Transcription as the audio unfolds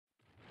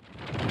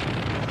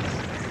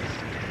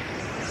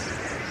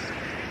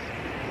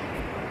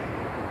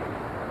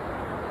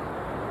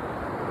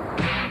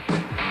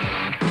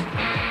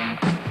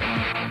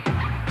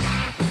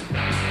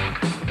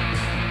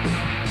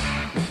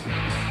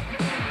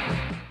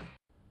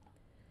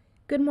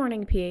Good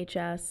morning,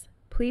 PHS.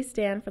 Please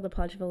stand for the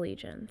Pledge of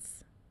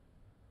Allegiance.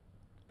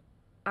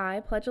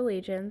 I pledge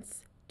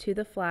allegiance to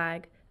the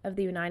flag of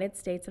the United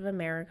States of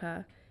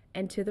America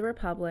and to the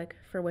republic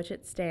for which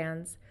it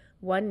stands,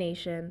 one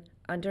nation,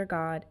 under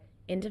God,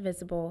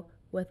 indivisible,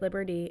 with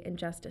liberty and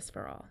justice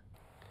for all.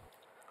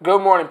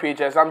 Good morning,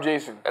 PHS. I'm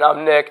Jason. And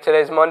I'm Nick.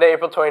 Today's Monday,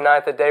 April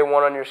 29th, at day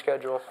 1 on your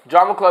schedule.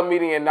 Drama Club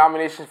meeting and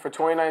nominations for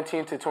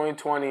 2019 to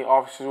 2020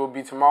 officers will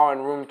be tomorrow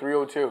in room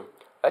 302.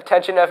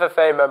 Attention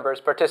FFA members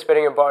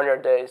participating in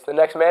Barnyard Days. The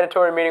next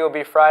mandatory meeting will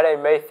be Friday,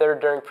 May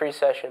 3rd during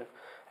pre-session.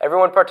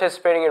 Everyone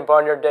participating in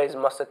Barnyard Days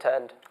must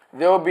attend.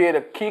 There will be a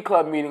Key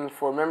Club meeting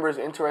for members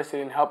interested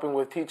in helping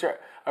with Teacher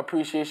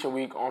Appreciation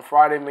Week on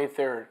Friday, May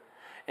 3rd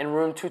in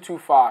room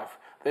 225.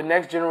 The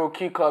next General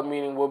Key Club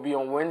meeting will be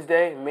on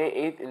Wednesday, May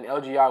 8th in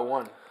LGI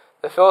 1.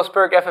 The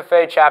Phillipsburg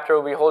FFA chapter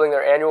will be holding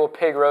their annual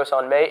pig roast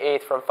on May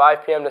 8th from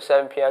 5 p.m. to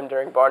 7 p.m.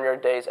 during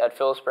Barnyard Days at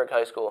Phillipsburg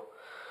High School.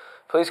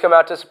 Please come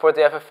out to support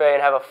the FFA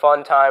and have a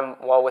fun time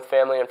while with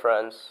family and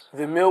friends.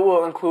 The meal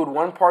will include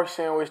 1 park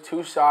sandwich,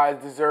 2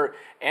 sides, dessert,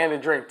 and a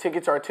drink.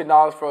 Tickets are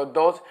 $10 for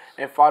adults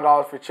and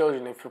 $5 for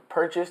children. If you're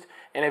purchased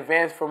in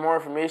advance, for more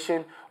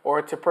information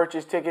or to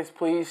purchase tickets,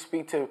 please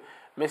speak to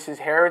Mrs.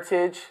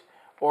 Heritage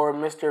or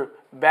Mr.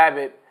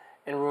 Babbitt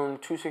in room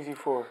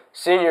 264.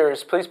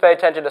 Seniors, please pay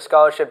attention to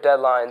scholarship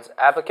deadlines.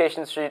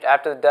 Application sheet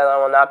after the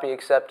deadline will not be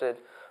accepted.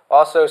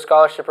 Also,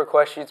 scholarship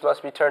request sheets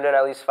must be turned in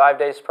at least 5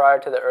 days prior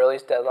to the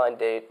earliest deadline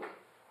date.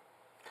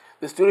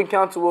 The Student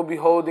Council will be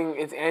holding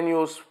its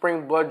annual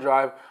Spring Blood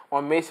Drive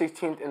on May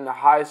 16th in the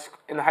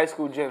high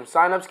school gym.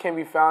 Sign-ups can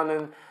be found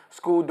in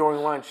school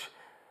during lunch.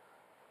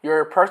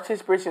 Your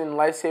participation in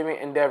life-saving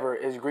endeavor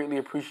is greatly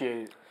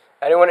appreciated.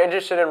 Anyone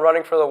interested in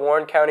running for the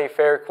Warren County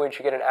Fair Queen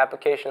should get an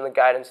application in the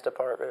guidance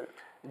department.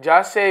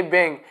 Jase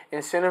Bing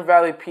in Center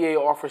Valley,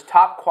 PA offers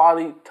top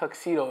quality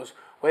tuxedos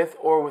with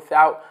or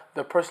without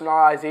the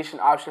personalization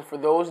option for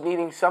those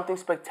needing something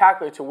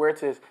spectacular to wear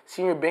to the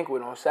senior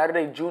banquet on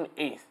Saturday, June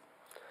 8th.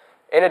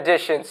 In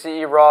addition,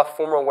 C.E. Roth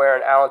Formal Wear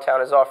in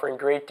Allentown is offering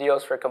great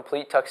deals for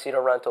complete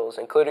tuxedo rentals,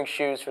 including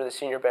shoes for the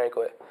senior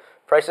banquet.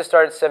 Prices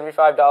start at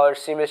 $75.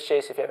 See Ms.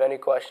 Chase if you have any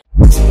questions.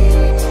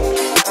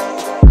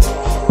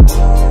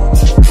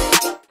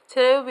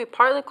 Today will be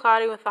partly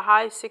cloudy with a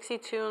high of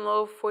 62 and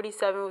low of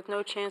 47 with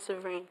no chance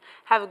of rain.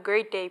 Have a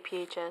great day,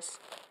 PHS.